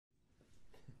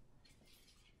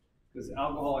because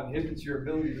alcohol inhibits your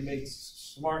ability to make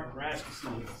smart and rash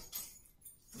decisions.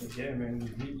 Okay,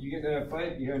 man, you get in that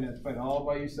fight, you're in that fight all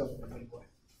by yourself, my boy.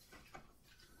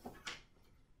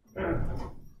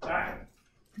 All right.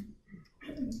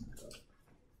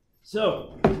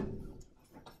 So,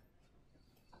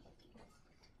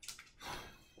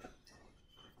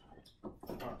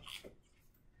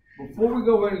 before we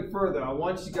go any further, I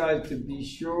want you guys to be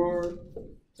sure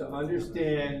to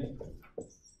understand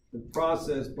the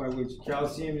process by which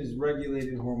calcium is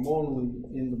regulated hormonally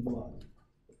in the blood.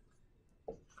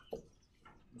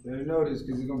 You better notice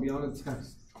because it's going to be on the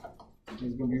test.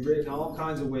 It's going to be written all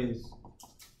kinds of ways.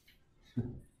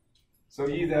 So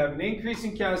you either have an increase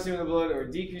in calcium in the blood or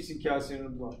a decrease in calcium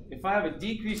in the blood. If I have a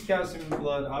decreased calcium in the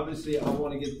blood, obviously I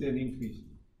want to get to an increase.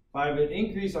 If I have an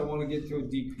increase, I want to get to a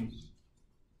decrease.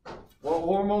 What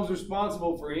hormone is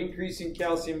responsible for increasing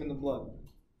calcium in the blood?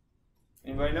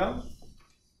 Anybody know?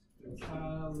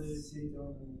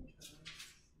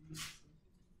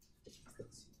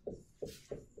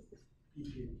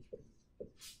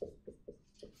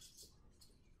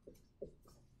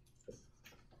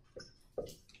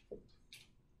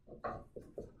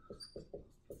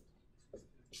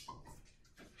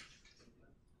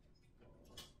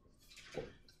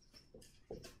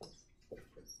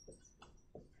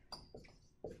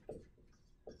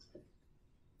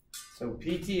 So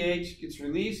PTH gets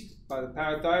released by the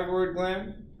parathyroid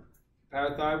gland.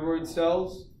 Parathyroid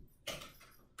cells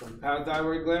from the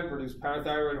parathyroid gland produce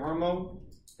parathyroid hormone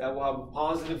that will have a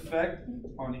positive effect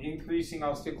on increasing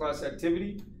osteoclast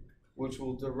activity, which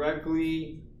will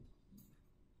directly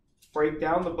break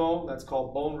down the bone. That's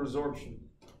called bone resorption.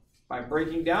 By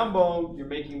breaking down bone, you're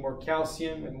making more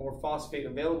calcium and more phosphate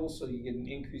available, so you get an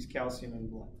increased calcium in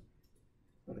blood.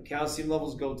 When the calcium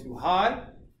levels go too high,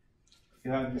 you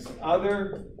have this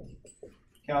other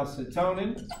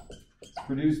calcitonin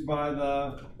produced by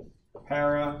the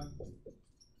parathyroid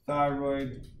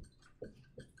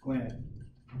gland.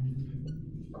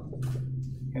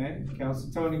 Okay,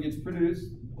 calcitonin gets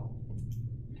produced.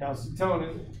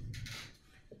 Calcitonin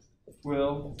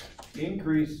will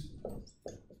increase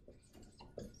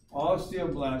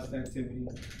osteoblast activity,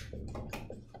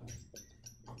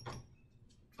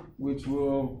 which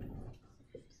will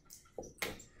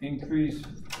increase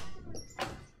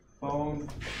bone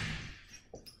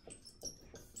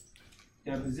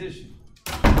deposition.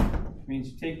 It means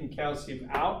you're taking calcium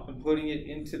out and putting it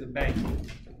into the bank.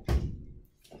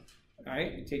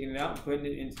 Right? You're taking it out and putting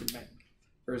it into the bank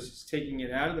versus taking it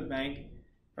out of the bank,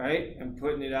 right, and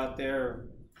putting it out there.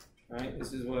 Right?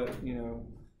 This is what,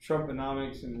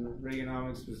 Trumponomics and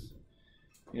Reaganomics was.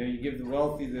 You give the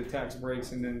wealthy the tax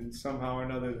breaks, and then somehow or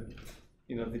another,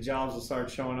 the jobs will start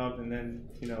showing up, and then,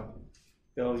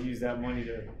 they'll use that money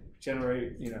to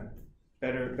generate,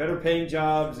 better paying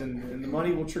jobs, and the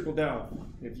money will trickle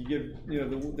down. If you give,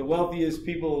 the wealthiest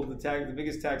people the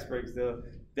biggest tax breaks,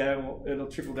 it'll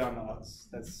trickle down to us.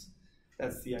 That's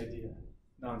the idea.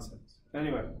 Nonsense.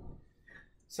 Anyway,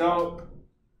 so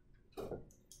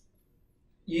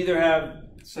you either have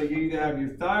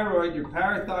your thyroid, your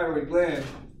parathyroid gland,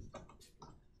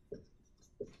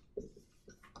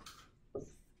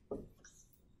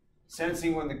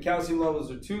 sensing when the calcium levels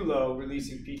are too low,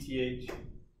 releasing PTH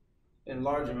in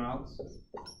large amounts.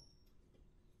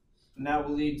 And that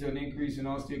will lead to an increase in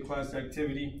osteoclast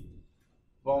activity,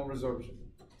 bone resorption.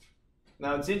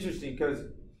 Now it's interesting because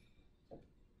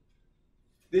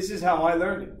this is how I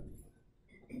learned it.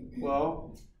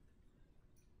 Well,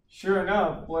 sure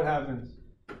enough, what happens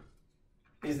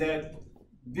is that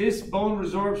this bone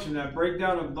resorption, that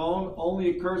breakdown of bone,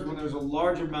 only occurs when there's a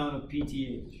large amount of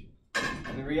PTH.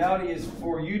 And the reality is,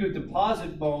 for you to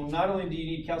deposit bone, not only do you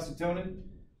need calcitonin,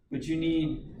 but you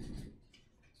need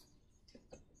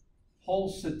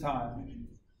pulsatile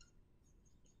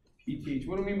PTH.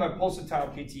 What do I mean by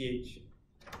pulsatile PTH?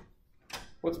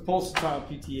 What's pulsatile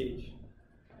PTH?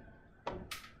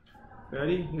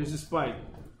 Ready? Here's a spike.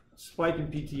 Spike in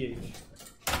PTH.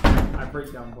 I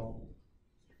break down bone.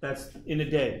 That's in a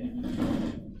day.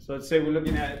 So let's say we're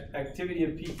looking at activity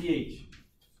of PTH.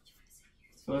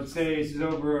 So let's say this is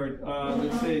over,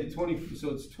 let's say 20, so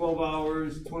it's 12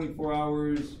 hours, 24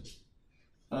 hours,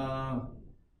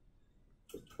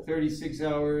 36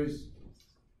 hours,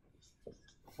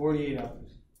 48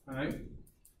 hours, all right?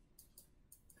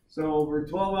 So over a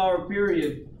 12-hour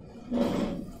period,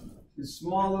 the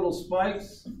small little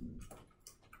spikes,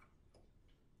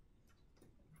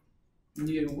 and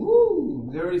you get, woo,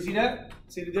 does everybody see that?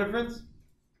 See the difference?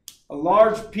 A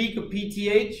large peak of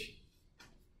PTH,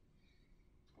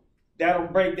 that'll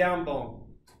break down bone.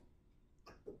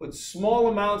 With small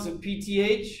amounts of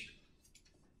PTH,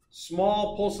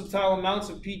 Small pulsatile amounts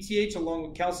of PTH along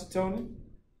with calcitonin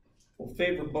will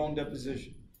favor bone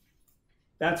deposition.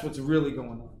 That's what's really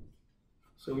going on.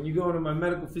 So when you go into my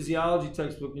medical physiology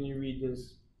textbook and you read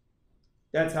this,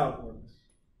 that's how it works.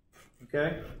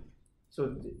 Okay?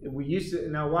 So we used to,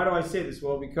 now why do I say this?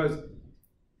 Well, because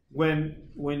when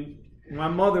my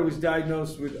mother was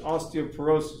diagnosed with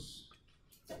osteoporosis,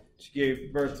 she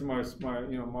gave birth to my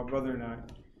brother and I.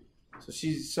 So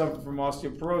she suffered from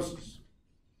osteoporosis.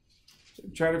 So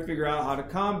trying to figure out how to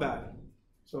combat it.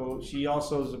 So she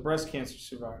also is a breast cancer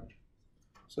survivor.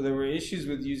 So there were issues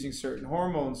with using certain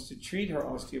hormones to treat her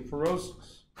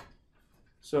osteoporosis.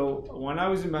 So when I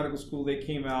was in medical school, they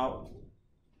came out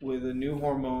with a new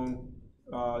hormone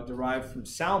derived from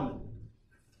salmon.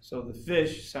 So the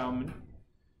fish, salmon,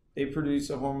 they produce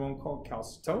a hormone called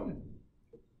calcitonin.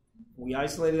 We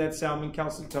isolated that salmon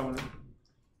calcitonin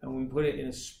and we put it in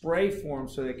a spray form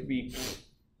so that it could be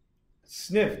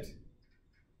sniffed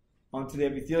onto the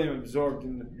epithelium, absorbed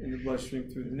in the bloodstream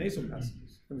through the nasal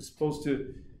passages. It was supposed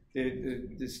to,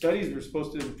 the studies were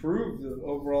supposed to improve the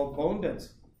overall bone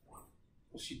density.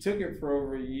 Well, she took it for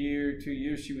over a year, 2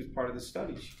 years. She was part of the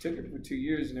study. She took it for 2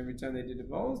 years, and every time they did the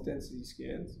bone density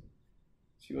scans,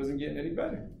 she wasn't getting any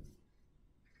better.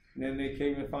 And then they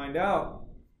came to find out,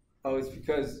 oh, it's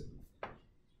because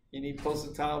you need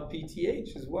pulsatile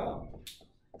PTH as well.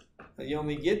 You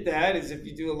only get that is if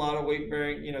you do a lot of weight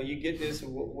bearing, you get this, a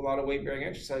lot of weight bearing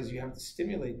exercise, you have to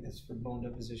stimulate this for bone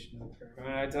deposition to occur.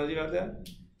 Remember I told you about that?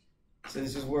 So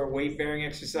this is where weight bearing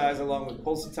exercise along with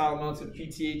pulsatile amounts of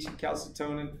PTH and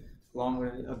calcitonin, along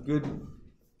with a good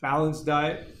balanced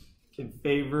diet, can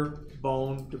favor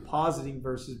bone depositing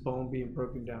versus bone being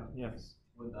broken down. Yes?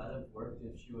 Would that have worked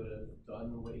if she would have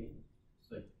done weight,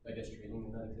 like I guess training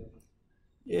in that example?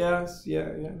 Yes, yeah.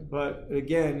 But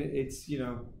again, it's,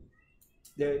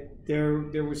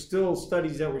 there were still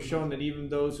studies that were showing that even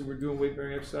those who were doing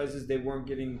weight-bearing exercises, they weren't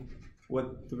getting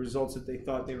what the results that they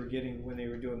thought they were getting when they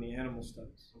were doing the animal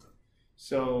studies.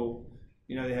 So,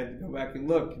 they had to go back and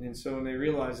look. And then so when they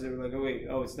realized, they were like,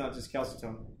 it's not just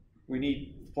calcitonin. We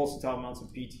need pulsatile amounts of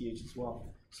PTH as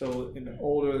well. So in the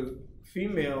older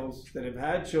females that have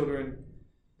had children,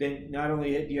 then not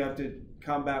only do you have to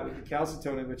combat with the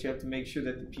calcitonin, but you have to make sure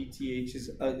that the PTH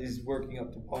is working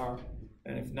up to par.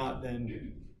 And if not,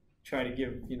 then try to give,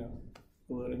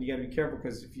 a little, and you got to be careful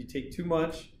because if you take too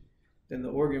much, then the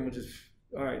organ will just,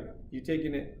 all right, you're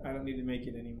taking it, I don't need to make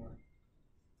it anymore.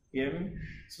 You get me?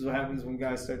 This is what happens when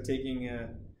guys start taking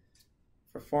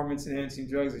performance-enhancing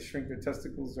drugs that shrink their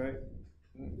testicles, right?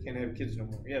 Can't have kids no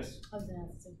more. Yes? I was going to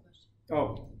ask the same question.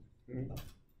 Oh. Mm-hmm.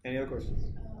 Any other questions?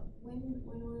 When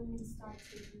women start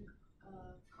taking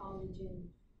collagen,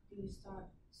 do you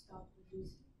stop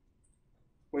producing?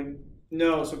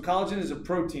 No, so collagen is a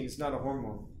protein, it's not a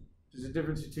hormone. There's a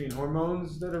difference between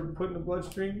hormones that are put in the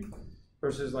bloodstream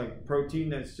versus like protein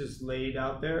that's just laid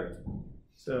out there.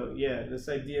 So yeah, this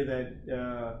idea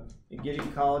that getting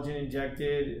collagen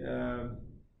injected,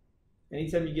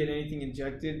 anytime you get anything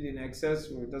injected in excess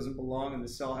where it doesn't belong and the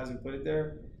cell hasn't put it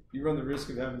there, you run the risk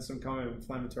of having some kind of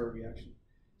inflammatory reaction.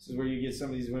 This is where you get some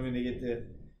of these women, they get the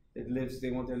lips,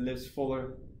 they want their lips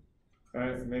fuller. Right?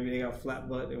 Or maybe they got flat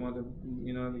butt. They want to,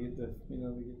 they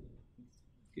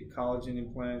get collagen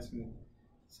implants and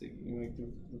so you make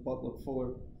the butt look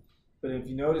fuller. But if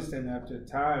you notice, then after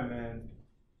time, man,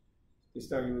 they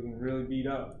start looking really beat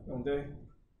up, don't they?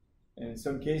 And in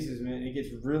some cases, man, it gets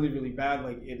really, really bad.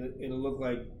 Like it'll look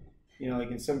like,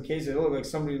 like in some cases, it'll look like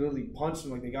somebody literally punched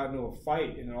them, like they got into a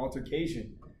fight in an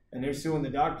altercation, and they're suing the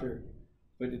doctor.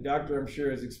 But the doctor, I'm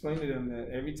sure, has explained to them that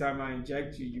every time I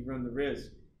inject you, you run the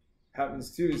risk.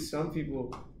 Happens too is some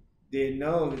people, they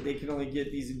know that they can only get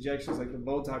these injections, like the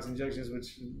Botox injections,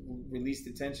 which release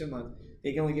the tension line.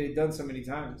 They can only get it done so many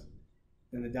times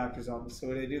in the doctor's office. So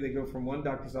what they do, they go from one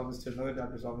doctor's office to another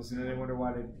doctor's office, and then they wonder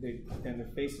why then their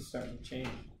face is starting to change.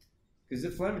 Because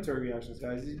inflammatory reactions,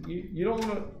 guys. You don't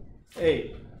want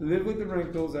to, live with the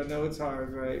wrinkles. I know it's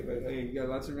hard, right? But you got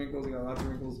lots of wrinkles.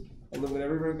 I live with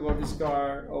every wrinkle, every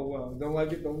scar. Oh well, don't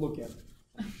like it, don't look at it.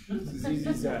 It's as easy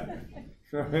as that.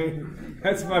 Right?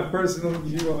 That's my personal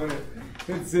view on it.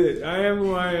 That's it. I am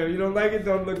who I am. You don't like it,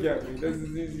 don't look at me. That's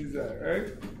as easy as that,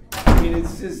 right? I mean,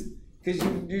 it's just because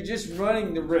you're just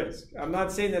running the risk. I'm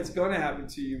not saying that's going to happen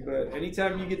to you, but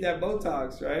anytime you get that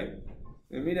Botox, right?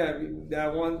 I mean,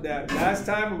 that last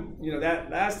time, that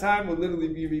last time will literally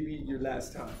be your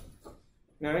last time,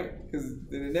 right? Because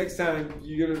the next time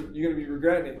you're gonna be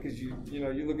regretting it because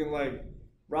you're looking like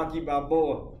Rocky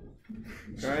Balboa.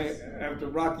 Right after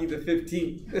Rocky the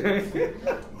 15th,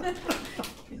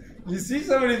 you see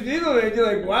some of these people and you're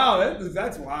like, wow,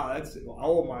 that's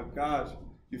oh my gosh,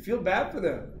 You feel bad for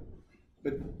them,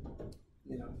 but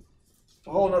you know, a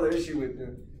whole other issue with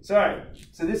them. So, all right.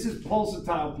 So this is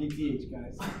pulsatile PTH,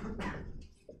 guys.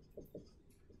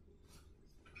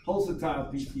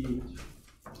 Pulsatile PTH.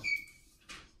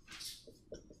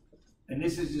 And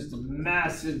this is just a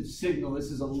massive signal.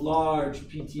 This is a large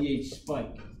PTH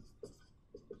spike.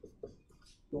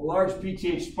 The large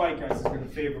PTH spike, guys, is going to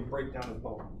favor breakdown of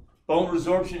bone. Bone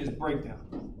resorption is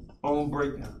breakdown. Bone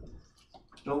breakdown.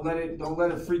 Don't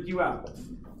let it freak you out.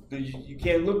 You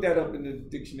can't look that up in the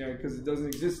dictionary because it doesn't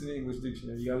exist in the English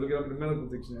dictionary. You got to look it up in the medical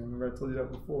dictionary. Remember I told you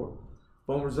that before.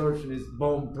 Bone resorption is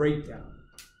bone breakdown.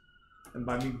 And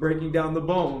by me breaking down the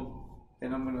bone,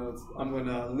 then I'm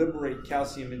gonna liberate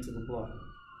calcium into the blood.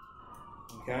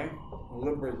 Okay? I'll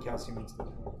liberate calcium into the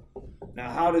blood.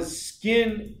 Now, how does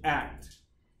skin act?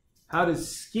 How does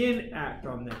skin act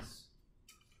on this?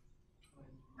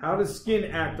 How does skin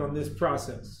act on this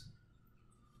process?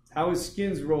 How is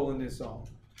skin's role in this all?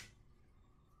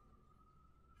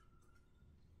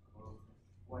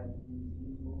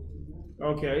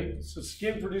 Okay, so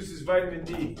skin produces vitamin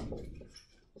D.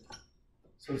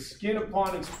 So skin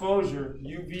upon exposure,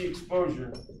 UV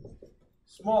exposure,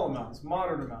 small amounts,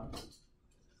 moderate amounts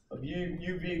of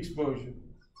UV exposure,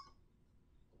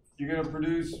 you're going to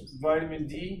produce vitamin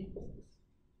D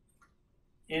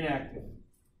inactive.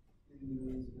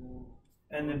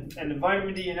 And the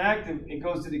vitamin D inactive, it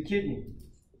goes to the kidney.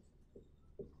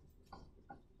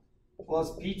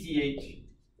 Plus PTH,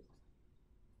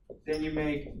 then you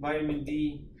make vitamin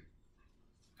D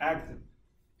active.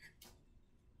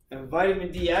 And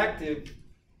vitamin D active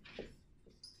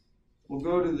will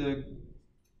go to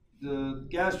the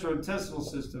gastrointestinal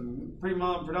system,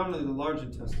 predominantly the large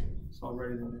intestine. It's all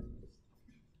right in there.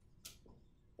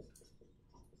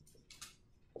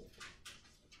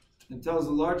 It tells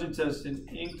the large intestine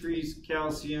increase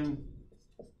calcium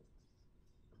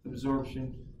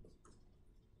absorption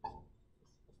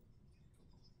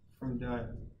from diet.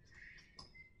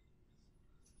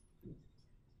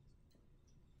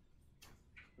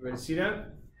 Everybody see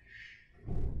that?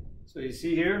 So you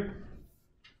see here,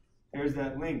 here's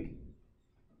that link.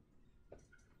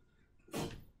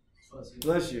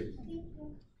 Bless you.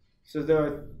 So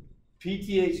the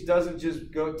PTH doesn't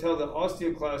just go tell the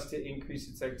osteoclast to increase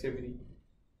its activity.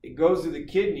 It goes to the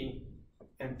kidney,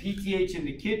 and PTH in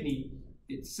the kidney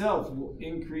itself will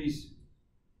increase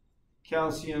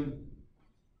calcium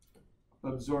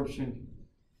absorption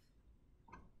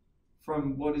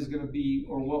from what is going to be,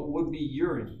 or what would be,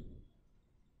 urine.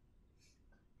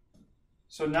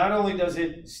 So not only does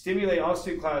it stimulate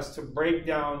osteoclasts to break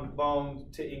down bone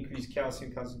to increase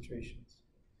calcium concentrations,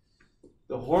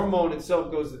 the hormone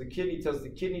itself goes to the kidney, tells the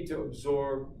kidney to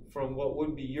absorb from what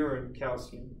would be urine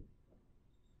calcium.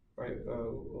 Right?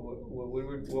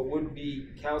 What would be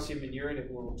calcium in urine,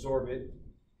 it will absorb it.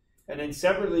 And then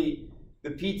separately, the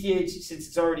PTH, since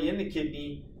it's already in the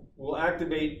kidney, will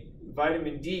activate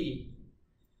vitamin D.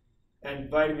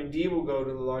 And vitamin D will go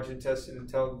to the large intestine and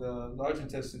tell the large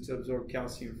intestine to absorb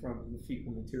calcium from the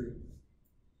fecal material.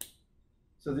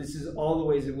 So this is all the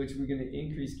ways in which we're going to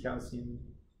increase calcium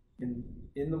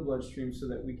in the bloodstream so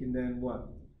that we can then what?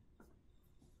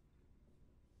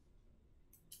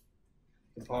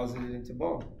 Deposit it into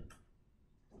bone.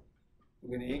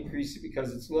 We're going to increase it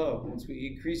because it's low. Once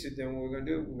we increase it, then what we're going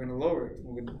to do, we're going to lower it.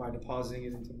 We're going to, by depositing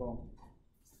it into bone.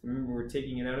 Remember, we're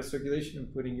taking it out of circulation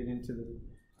and putting it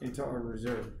into our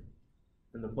reserve.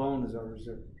 And the bone is our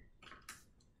reserve.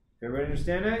 Everybody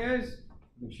understand that, guys?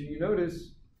 Make sure you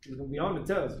notice. It's going to be on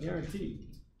the test, guaranteed.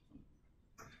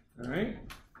 All right?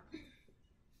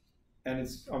 And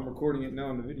I'm recording it now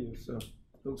on the video, so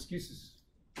no excuses.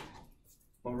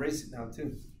 I'll erase it now,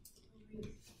 too.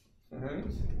 All right?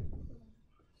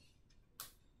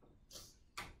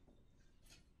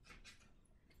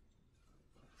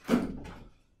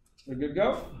 We good to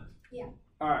go? Yeah.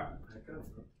 All right.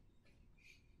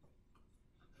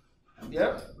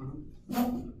 Yep.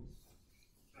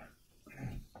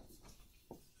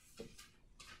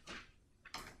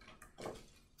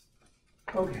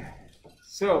 Okay.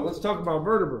 So let's talk about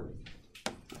vertebra.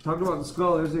 Talk about the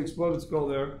skull. There's the exploded skull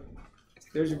there.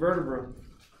 There's your vertebra.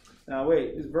 Now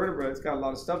wait, this vertebra, it's got a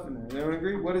lot of stuff in there. Anyone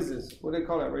agree? What is this? What do they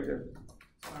call that right there?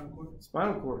 Spinal cord.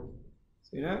 Spinal cord.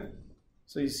 See that?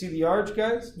 So you see the arch,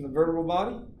 guys, in the vertebral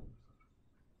body?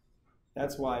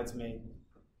 That's why it's made.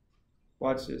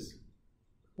 Watch this.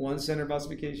 One center of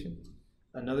ossification,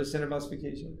 another center of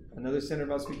ossification, another center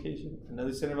of ossification,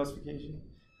 another center of ossification,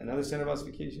 another center of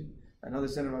ossification, another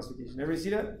center of ossification. Everybody see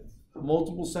that?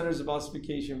 Multiple centers of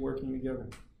ossification working together.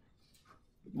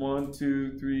 1,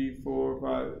 2, 3, 4,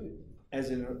 5,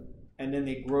 and then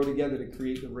they grow together to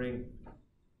create the ring.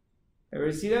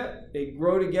 Everybody see that? They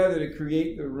grow together to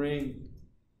create the ring.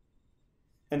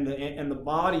 And the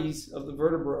bodies of the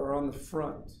vertebra are on the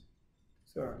front.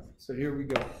 So here we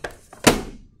go.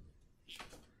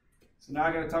 So now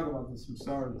I got to talk about this. I'm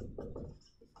sorry.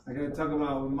 I got to talk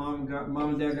about when mom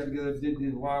and dad got together and did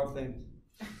these wild things.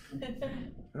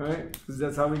 All right? Because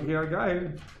that's how we got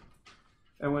here.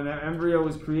 And when that embryo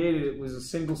was created, it was a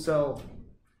single cell,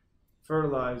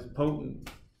 fertilized, potent,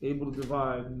 able to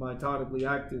divide, mitotically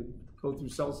active, go through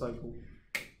cell cycle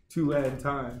 2 at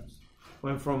times.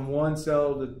 Went from 1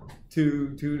 cell to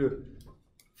 2, 2 to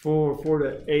 4, 4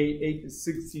 to 8, 8 to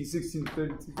 16, 16 to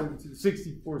 32, 32 to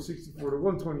 64, 64 to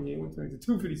 128, 120 to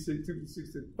 256,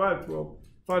 256 to 512,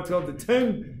 512 to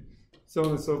 10, so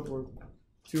on and so forth.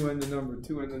 2 end the number,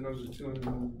 2 end the number, 2 end the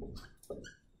number.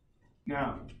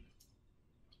 Now,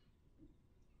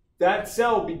 that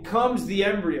cell becomes the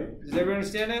embryo. Does everyone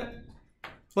understand that?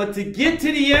 But to get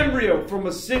to the embryo from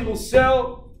a single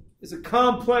cell is a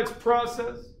complex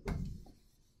process.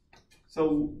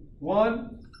 So,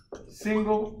 1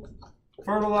 single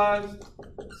fertilized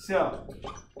cell.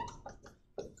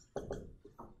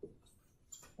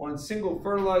 1 single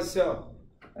fertilized cell.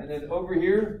 And then over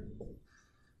here,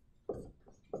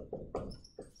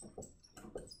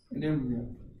 an embryo.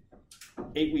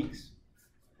 8 weeks.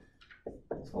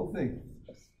 This whole thing.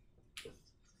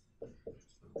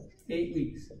 8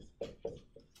 weeks.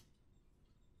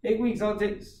 8 weeks all it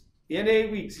takes. The end of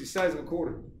 8 weeks is the size of a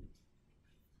quarter.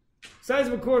 Size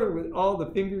of a quarter with all the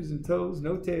fingers and toes,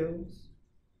 no tails.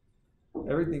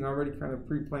 Everything already kind of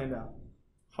pre-planned out.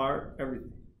 Heart,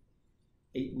 everything.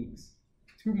 8 weeks.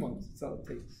 2 months, that's all it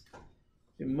takes.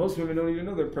 And most women don't even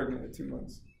know they're pregnant at 2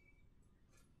 months.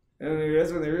 And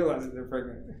that's when they realize that they're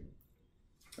pregnant.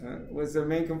 What's their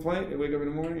main complaint? They wake up in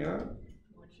the morning,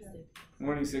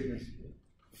 morning sickness.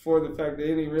 Before the fact they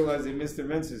didn't even realize they missed their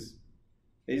menses.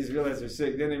 They just realize they're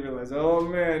sick. Then they realize, oh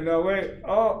man, no wait.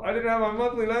 Oh, I didn't have my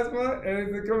monthly last month,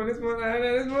 and it's coming this month. I had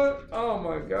it this month. Oh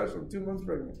my gosh, I'm 2 months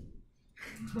pregnant.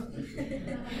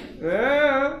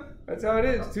 Yeah, that's how it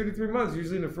is. 2 to 3 months,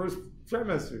 usually in the first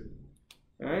trimester.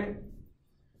 All right.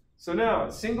 So now,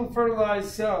 a single fertilized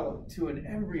cell to an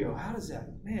embryo. How does that?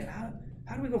 Man,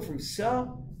 how do we go from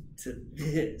cell to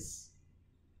this?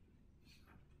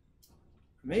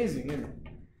 Amazing, isn't it?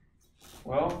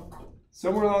 Well.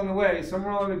 Somewhere along the way,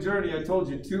 somewhere along the journey, I told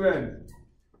you 2n.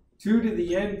 2 to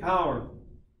the n power.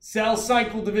 Cell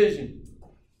cycle division.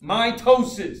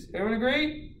 Mitosis. Everyone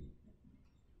agree?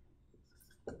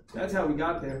 That's how we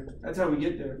got there. That's how we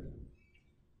get there.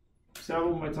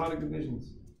 Several mitotic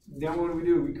divisions. Then what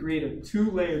do? We create a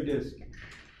 2-layer disc.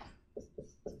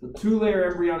 The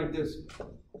 2-layer embryonic disc.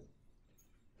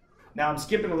 Now I'm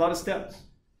skipping a lot of steps.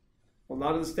 A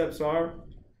lot of the steps are,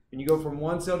 and you go from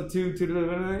 1 cell to 2, 2 to,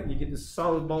 and you get this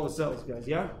solid ball of cells, guys,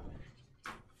 yeah?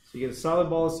 So you get a solid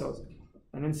ball of cells.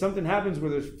 And then something happens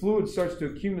where there's fluid starts to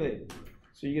accumulate.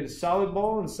 So you get a solid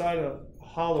ball inside a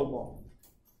hollow ball.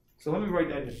 So let me write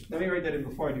that in. Let me write that in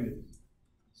before I do this.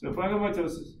 So if I go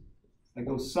mitosis, I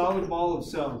go solid ball of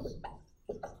cells.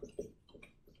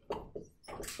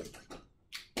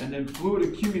 And then fluid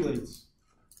accumulates.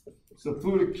 So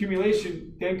fluid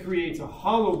accumulation then creates a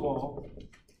hollow ball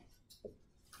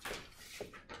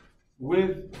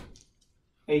with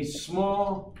a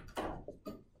small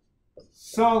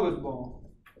solid ball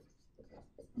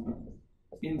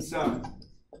inside.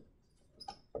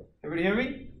 Everybody hear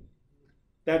me?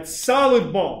 That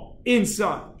solid ball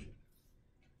inside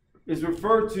is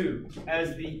referred to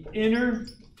as the inner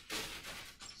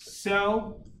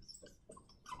cell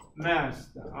mass,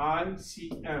 the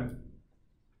ICM.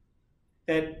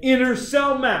 That inner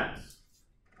cell mass.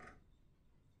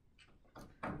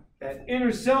 That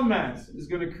inner cell mass is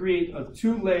going to create a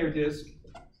 2-layer disc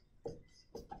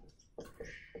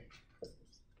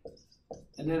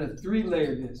and then a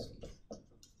 3-layer disc.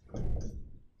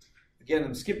 Again,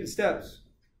 I'm skipping steps.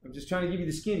 I'm just trying to give you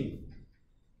the skinny.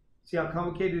 See how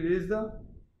complicated it is, though?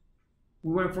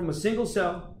 We went from a single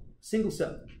cell,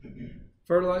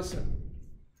 fertilized cell,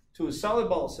 to a solid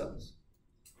ball of cells,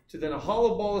 to then a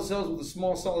hollow ball of cells with a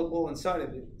small solid ball inside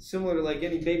of it, similar to like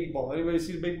any baby ball. Anybody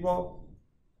see the baby ball?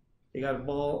 They got a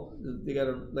ball, they got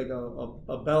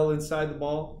a bell inside the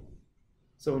ball.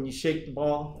 So when you shake the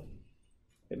ball,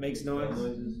 it makes noise.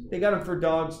 They got them for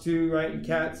dogs too, right? And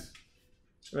cats,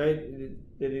 right?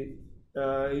 You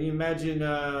imagine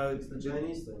the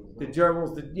Chinese thing. The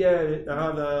gerbils, The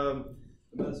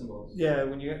medicine balls. Yeah,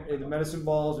 when you get the medicine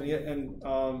balls,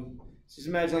 just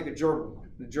imagine like a gerbil,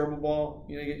 the gerbil ball.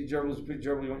 You know, you get your gerbils, you put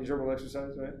your gerbil, you want your gerbil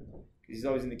exercise, right? Because he's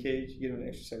always in the cage. You get him an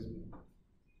exercise.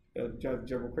 Drive the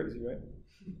gerbil crazy, right?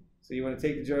 So you want to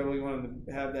take the gerbil, you want him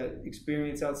to have that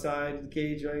experience outside the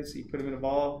cage, right? So you put him in a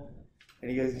ball,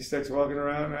 and he starts walking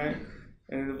around, right?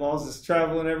 And the ball's just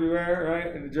traveling everywhere,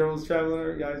 right? And the gerbil's traveling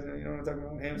everywhere. Guys, you know what I'm talking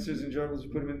about? Hamsters and gerbils, you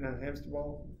put them in a hamster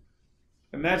ball.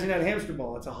 Imagine that hamster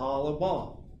ball. It's a hollow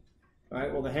ball,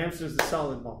 right? Well, the hamster's the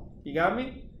solid ball. You got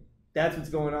me? That's what's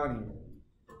going on here.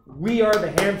 We are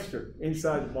the hamster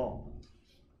inside the ball.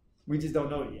 We just don't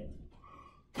know it yet.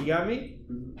 You got me?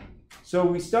 So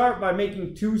we start by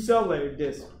making 2 cell layer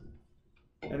discs.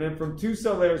 And then from 2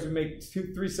 cell layers, we make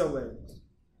 3 cell layers.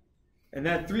 And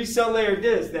that 3 cell layer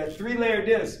disc, that 3-layer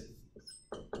disc,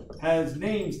 has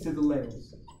names to the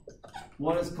layers.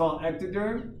 One is called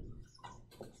ectoderm.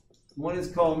 One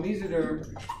is called mesoderm.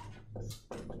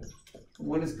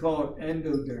 One is called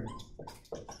endoderm.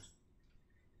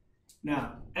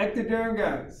 Now, ectoderm,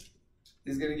 guys,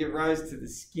 is going to give rise to the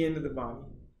skin of the body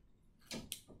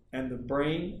and the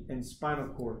brain and spinal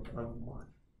cord of the body.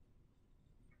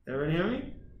 Everybody hear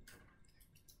me?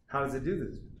 How does it do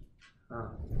this?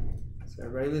 So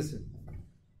everybody listen.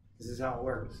 This is how it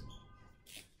works.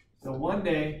 So one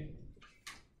day,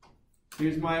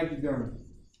 here's my ectoderm.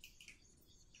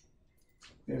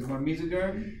 There's my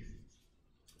mesoderm.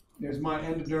 There's my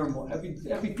endodermal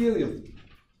epithelium.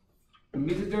 The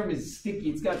mesoderm is sticky.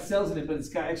 It's got cells in it, but it's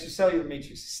got extracellular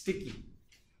matrix.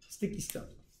 Sticky stuff.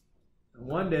 And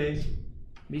one day,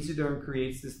 mesoderm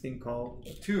creates this thing called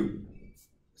a tube.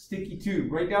 Sticky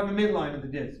tube, right down the midline of the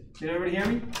disc. Did everybody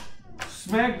hear me?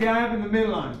 Smack dab in the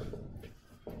midline.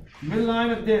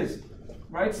 Midline of disc.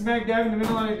 Right smack dab in the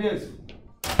midline of disc.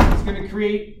 It's going to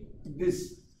create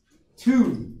this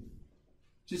tube.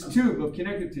 Just tube of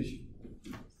connective tissue.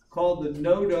 Called the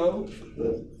notochord.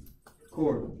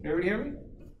 Everybody hear me?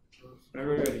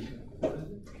 Everybody ready?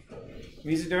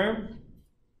 Mesoderm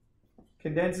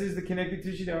condenses the connective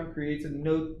tissue down, creates a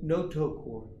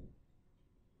notochord.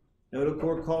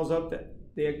 Notochord calls up the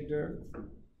ectoderm.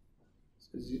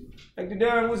 Says,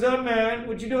 ectoderm, what's up, man?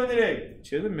 What you doing today?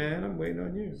 Chilling, man. I'm waiting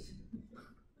on you.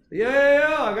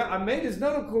 Yeah. I made this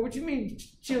notochord. What you mean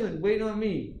chilling, waiting on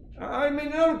me? I made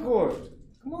a notochord.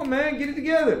 Come on, man, get it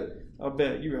together. I'll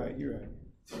bet. You're right.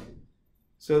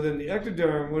 So then the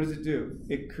ectoderm, what does it do?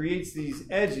 It creates these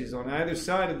edges on either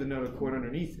side of the notochord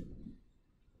underneath it.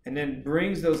 And then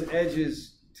brings those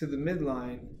edges to the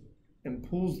midline and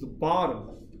pulls the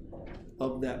bottom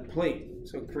of that plate.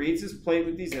 So it creates this plate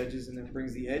with these edges and then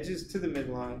brings the edges to the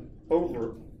midline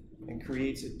over and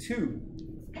creates a tube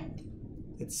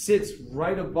that sits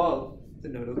right above the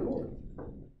notochord.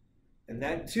 And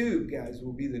that tube, guys,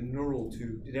 will be the neural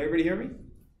tube. Did everybody hear me?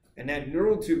 And that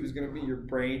neural tube is going to be your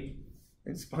brain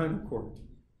and spinal cord.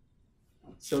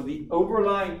 So the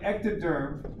overlying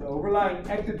ectoderm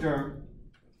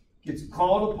gets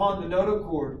called upon the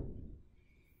notochord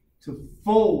to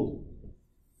fold.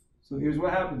 So here's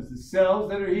what happens. The cells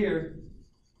that are here,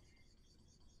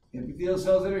 epithelial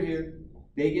cells that are here,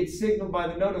 they get signaled by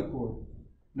the notochord.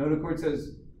 Notochord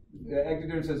says, the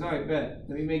ectoderm says, all right, bet,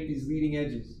 let me make these leading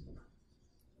edges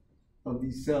of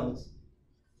these cells.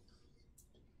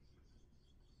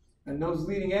 And those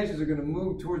leading edges are going to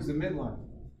move towards the midline.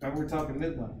 Now we're talking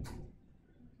midline.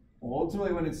 Well,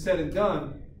 ultimately, when it's said and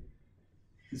done,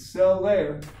 the cell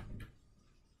layer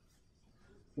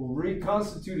will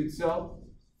reconstitute itself,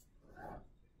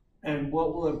 and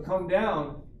what will have come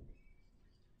down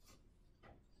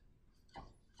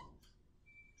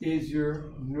is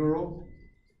your neural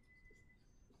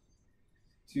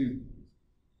tube.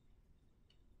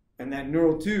 And that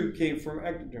neural tube came from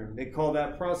ectoderm. They call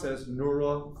that process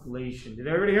neurulation. Did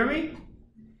everybody hear me?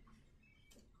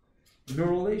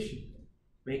 Neurulation.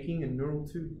 Making a neural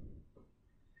tube.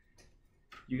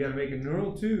 You got to make a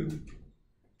neural tube.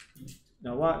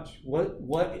 Now watch.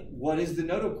 What is the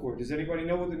notochord? Does anybody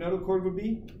know what the notochord would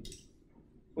be?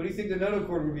 What do you think the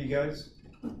notochord would be, guys?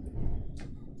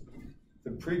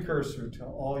 The precursor to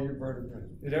all your vertebrae.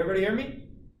 Did everybody hear me?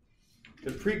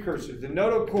 The precursor. The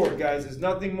notochord, guys, is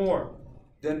nothing more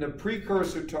than the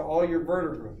precursor to all your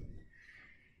vertebrae.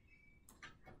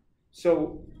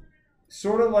 So,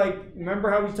 sort of like, remember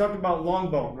how we talked about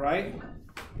long bone, right?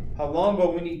 How long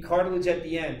bone, we need cartilage at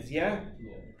the ends, yeah?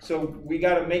 So we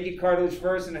got to make it cartilage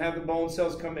first and have the bone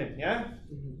cells come in, yeah?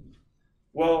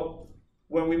 Well,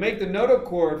 when we make the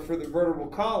notochord for the vertebral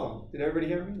column, did everybody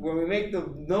hear me? When we make the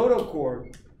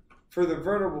notochord for the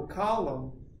vertebral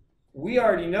column, we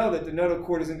already know that the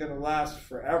notochord isn't going to last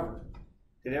forever.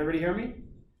 Did everybody hear me?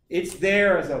 It's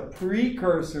there as a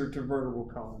precursor to vertebral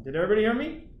column. Did everybody hear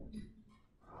me?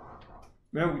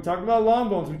 Remember, we talked about long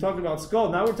bones, we talked about skull,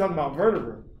 now we're talking about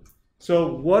vertebrae.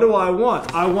 So what do I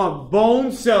want? I want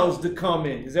bone cells to come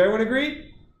in. Does everyone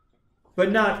agree?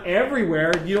 but not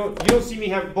everywhere. You don't see me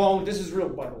have bone. This is real,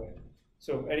 by the way.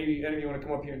 So any of you want to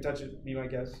come up here and touch it, be my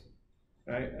guest.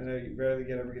 Right? I know you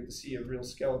rarely ever get to see a real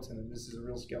skeleton, and this is a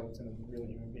real skeleton of a real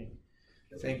human being.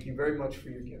 Thank you very much for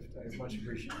your gift. I much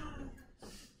appreciate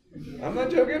it. I'm not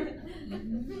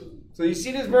joking. So you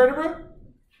see this vertebra?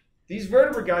 These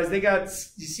vertebra guys, they got,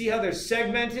 you see how they're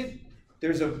segmented?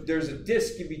 There's a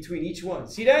disc in between each one.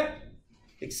 See that?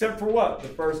 Except for what? The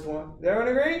first one. Does everyone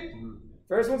agree?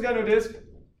 First one's got no disc.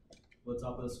 The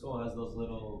top of the skull has those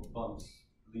little bumps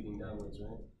leading downwards,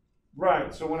 right?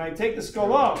 Right. So when I take the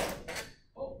skull off,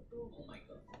 oh my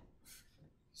God.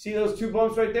 See those two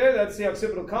bumps right there? That's the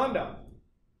occipital condyle.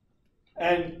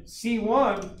 And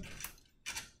C1,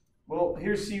 well,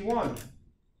 here's C1,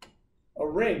 a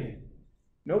ring.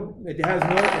 No, it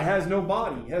has no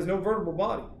body. It has no vertebral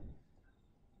body.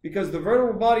 Because the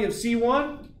vertebral body of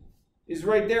C1 is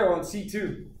right there on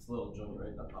C2. It's a little joint,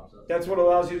 right? That pops up. That's what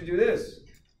allows you to do this.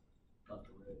 Left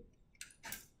to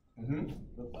right. Mm-hmm.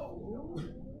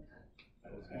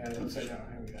 And upside down.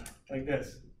 Here we go. Like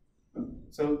this.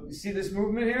 So you see this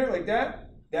movement here, like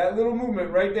that? That little movement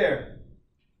right there.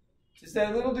 Just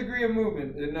that little degree of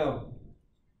movement, the no.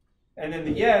 And then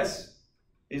the yes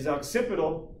is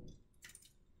occipital,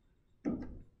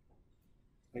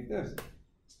 like this.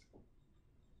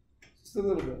 Just a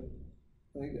little bit,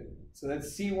 like that. So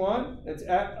that's C1, that's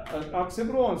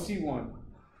occipital on C1.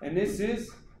 And this is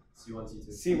C1, C2.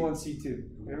 C1,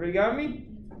 C2. Everybody got me?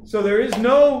 So there is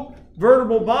no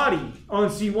vertebral body on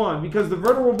C1 because the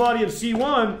vertebral body of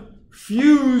C1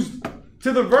 fused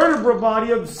to the vertebral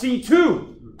body of C2.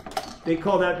 They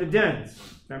call that the dens.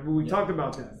 Remember we talked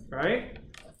about that, right?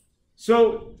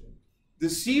 So the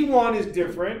C1 is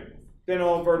different than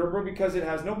all vertebra because it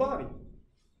has no body.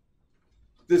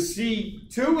 The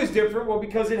C2 is different, well,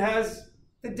 because it has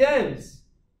the dens.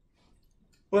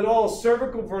 But all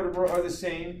cervical vertebrae are the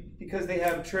same because they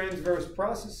have transverse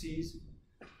processes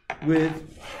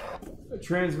with a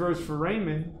transverse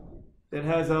foramen that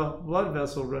has a blood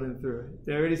vessel running through it.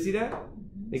 Did everybody see that?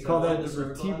 They call that the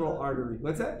vertebral artery.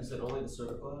 What's that? Is it only the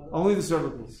cervical? Only the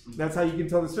cervicals. That's how you can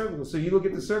tell the cervicals. So you look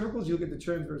at the cervicals, you look at the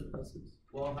transverse process.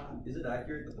 Well, is it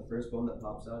accurate that the first bone that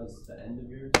pops out is the end of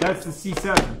your? That's the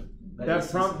C7.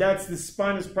 That's the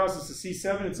spinous process of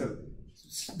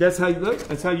C7. That's how you look.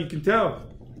 That's how you can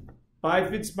tell.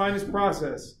 Bifid spinous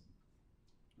process.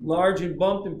 Large and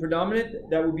bumped and predominant,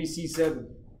 that would be C7.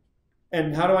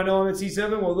 And how do I know I'm at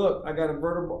C7? Well, look,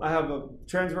 I have a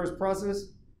transverse process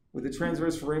with a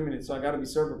transverse foramen in it, so I got to be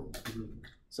cervical. Mm-hmm.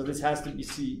 So this has to be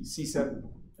C7.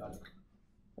 Got it.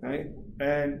 Right?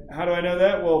 And how do I know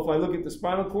that? Well, if I look at the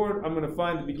spinal cord, I'm going to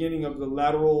find the beginning of the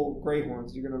lateral gray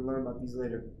horns. You're going to learn about these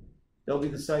later. They'll be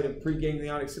the site of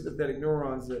preganglionic sympathetic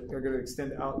neurons that are going to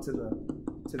extend out to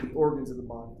the organs of the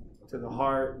body, to the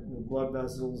heart, and the blood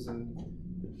vessels, and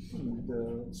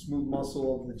the smooth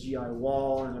muscle of the GI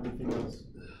wall, and everything else.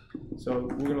 So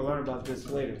we're going to learn about this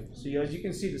later. So as you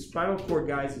can see, the spinal cord,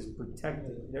 guys, is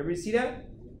protected. Did everybody see that?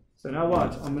 So now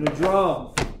watch. I'm going to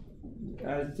draw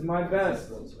to my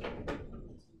best.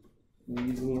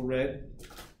 Use a little red.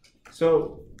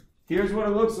 So here's what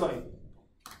it looks like.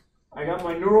 I got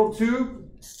my neural tube.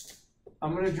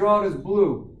 I'm going to draw it as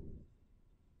blue.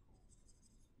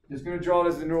 Just going to draw it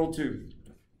as the neural tube.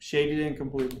 Shade it in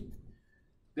completely.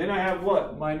 Then I have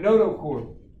what? My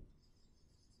notochord.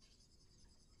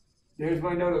 There's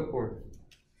my notochord.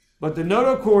 But the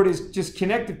notochord is just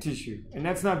connective tissue, and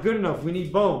that's not good enough. We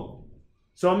need bone.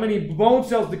 So I'm going to need bone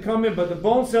cells to come in, but the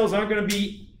bone cells aren't going to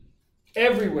be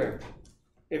everywhere.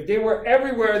 If they were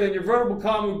everywhere, then your vertebral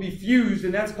column would be fused,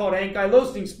 and that's called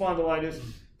ankylosing spondylitis.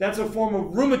 That's a form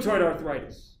of rheumatoid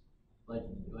arthritis. Like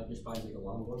your spine's like a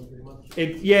long bone, pretty much?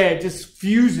 It just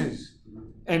fuses.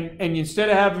 And instead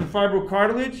of having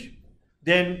fibrocartilage,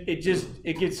 then it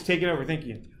gets taken over. Thank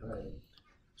you. Right.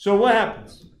 So what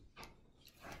happens?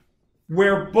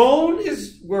 Where bone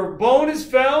is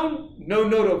found, no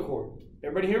notochord.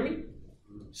 Everybody hear me?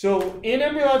 So in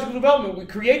embryological development, we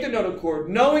create the notochord,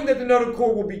 knowing that the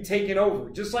notochord will be taken over.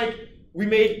 Just like we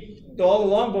made all the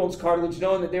long bones cartilage,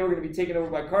 knowing that they were going to be taken over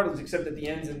by cartilage, except at the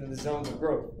ends and the zones of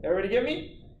growth. Everybody get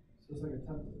me? So it's like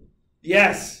a template.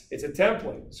 Yes, it's a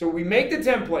template. So we make the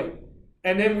template,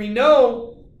 and then we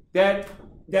know that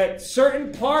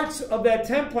certain parts of that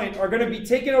template are going to be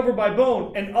taken over by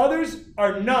bone, and others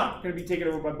are not going to be taken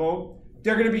over by bone.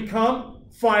 They're going to become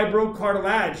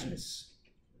fibrocartilaginous.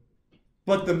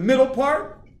 But the middle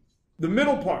part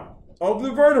of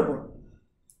the vertebra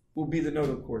will be the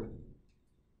notochord.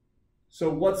 So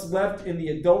what's left in the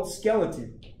adult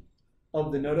skeleton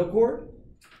of the notochord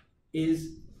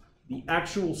is the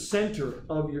actual center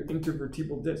of your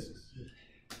intervertebral discs.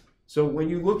 So when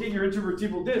you look at your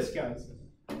intervertebral disc, guys,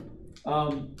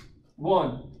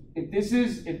 one, if this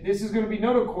is going to be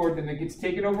notochord, then it gets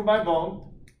taken over by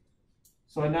bone.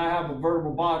 So I now have a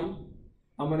vertebral body.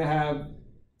 I'm going to have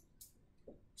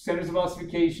centers of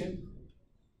ossification.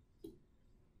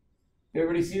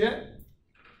 Everybody see that?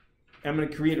 I'm going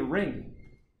to create a ring.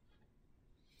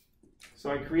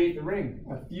 So I create the ring.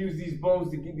 I fuse these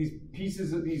bones to get these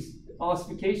pieces of these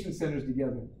ossification centers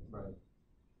together. Right.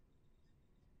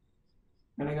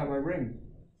 And I got my ring.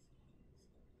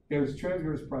 There's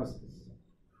transverse process.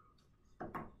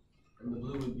 And the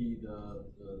blue would be the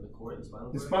cord, the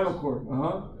spinal cord? The spinal cord,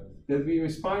 Okay. There'll be your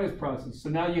spinous process. So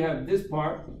now you have this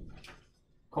part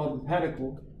called the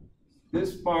pedicle.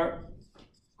 This part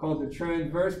called the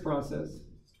transverse process.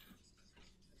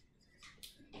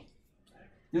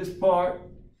 This part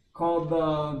called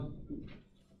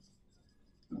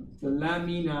the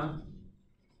lamina.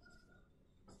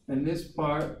 And this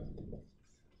part,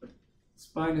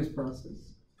 spinous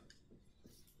process.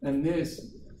 And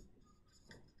this,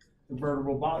 the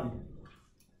vertebral body.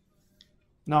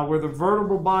 Now, where the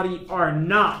vertebral body are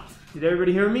not, did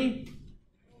everybody hear me?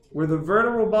 Where the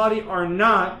vertebral body are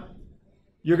not,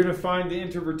 you're going to find the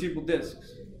intervertebral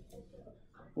discs.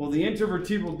 Well, the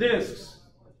intervertebral discs,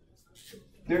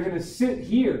 they're going to sit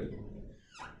here.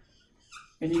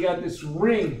 And you got this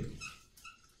ring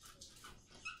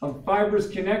of fibrous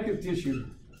connective tissue.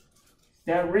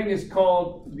 That ring is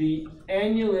called the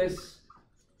annulus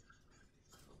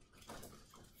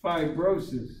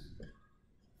fibrosus.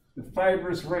 The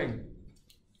fibrous ring.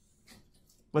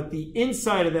 But the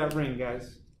inside of that ring,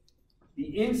 guys,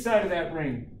 the inside of that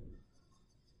ring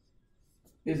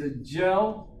is a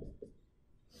gel-filled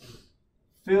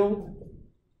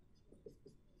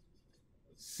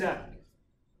sac,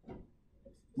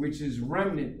 which is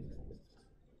remnant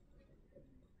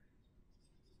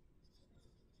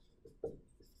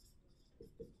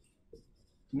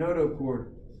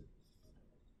notochord.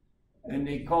 And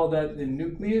they call that the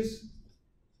nucleus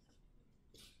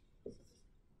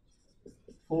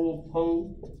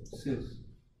pulposus.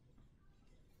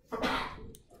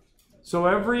 So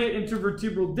every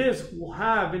intervertebral disc will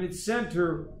have in its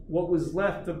center what was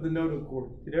left of the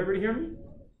notochord. Did everybody hear me?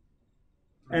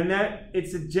 And that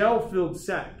it's a gel-filled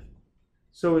sac.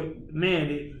 So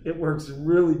it works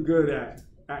really good at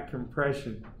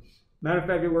compression. Matter of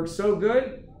fact, it works so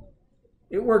good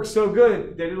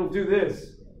that it'll do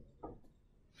this.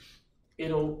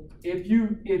 If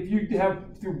you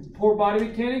have through poor body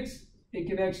mechanics, it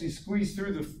can actually squeeze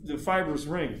through the fibrous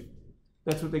ring.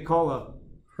 That's what they call a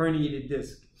herniated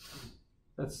disc.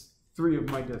 That's 3 of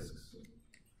my discs.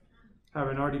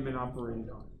 Having already been operated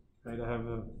on. Right? I have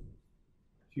a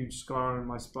huge scar on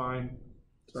my spine.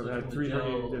 So I've had 3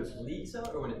 herniated discs. Leaks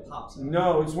out or when it pops out?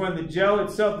 No, it's when the gel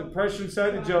itself, the pressure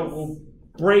inside the gel will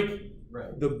break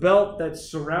the belt that's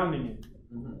surrounding it.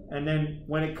 Mm-hmm. And then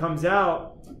when it comes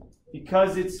out,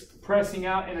 because it's pressing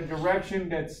out in a direction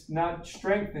that's not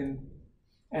strengthened,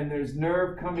 and there's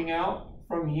nerve coming out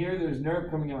from here, there's nerve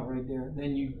coming out right there.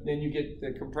 Then you get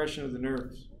the compression of the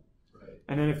nerves. Right.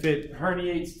 And then if it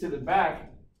herniates to the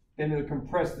back, then it'll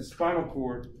compress the spinal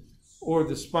cord or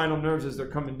the spinal nerves as they're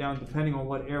coming down, depending on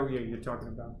what area you're talking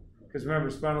about. Because remember,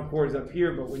 spinal cord is up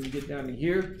here, but when you get down to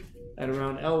here, at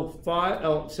around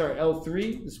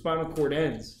L3, the spinal cord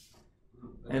ends.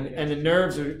 And the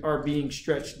nerves are being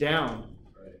stretched down.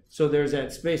 So there's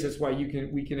that space. That's why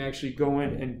we can actually go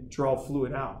in and draw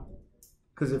fluid out.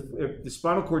 Because if the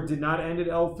spinal cord did not end at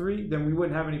L3, then we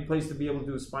wouldn't have any place to be able to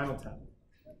do a spinal tap.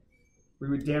 We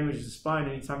would damage the spine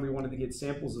anytime we wanted to get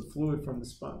samples of fluid from the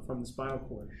spinal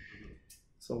cord.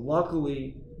 So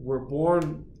luckily, we're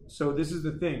born. So this is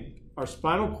the thing. Our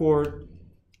spinal cord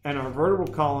and our vertebral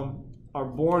column are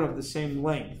born of the same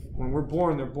length. When we're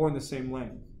born, they're born the same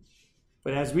length.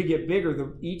 But as we get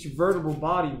bigger, each vertebral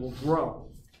body will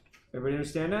grow. Everybody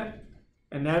understand that?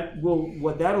 And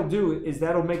what that'll do is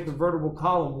that'll make the vertebral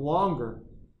column longer,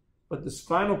 but the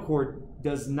spinal cord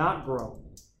does not grow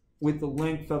with the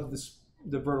length of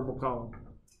the vertebral column.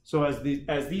 So as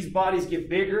these bodies get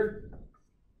bigger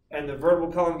and the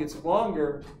vertebral column gets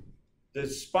longer, the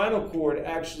spinal cord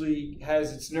actually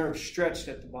has its nerve stretched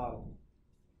at the bottom,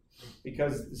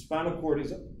 because the spinal cord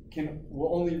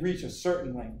will only reach a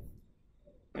certain length.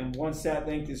 And once that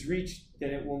length is reached,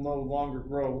 then it will no longer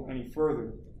grow any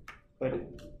further. But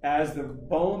as the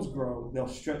bones grow, they'll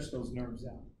stretch those nerves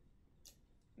out.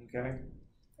 Okay?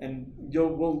 And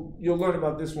you'll learn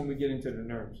about this when we get into the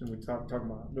nerves and we talk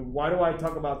about it. But why do I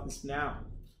talk about this now?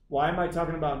 Why am I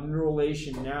talking about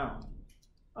neurulation now?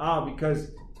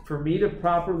 Because for me to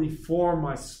properly form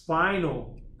my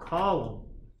spinal column,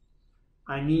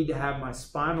 I need to have my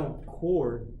spinal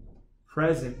cord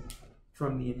present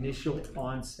from the initial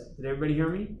onset. Did everybody hear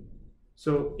me?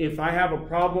 So if I have a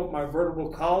problem with my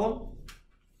vertebral column,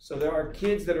 so there are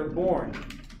kids that are born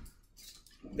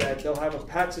that they'll have a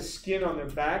patch of skin on their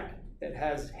back that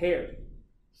has hair.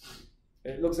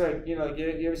 It looks like, you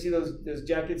ever see those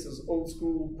jackets, those old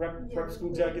school prep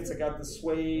school jackets that got the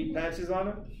suede patches on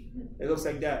them? It looks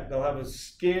like that. They'll have a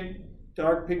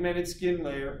dark pigmented skin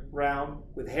layer, round,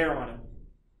 with hair on it.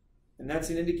 And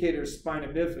that's an indicator of spina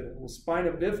bifida. Well,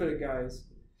 spina bifida, guys,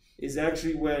 is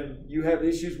actually when you have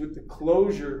issues with the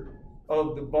closure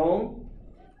of the bone,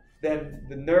 then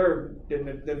the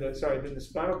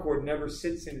spinal cord never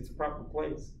sits in its proper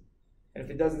place. And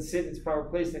if it doesn't sit in its proper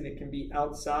place, then it can be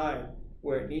outside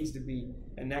where it needs to be,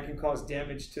 and that can cause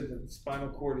damage to the spinal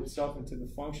cord itself and to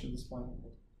the function of the spinal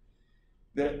cord.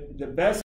 The best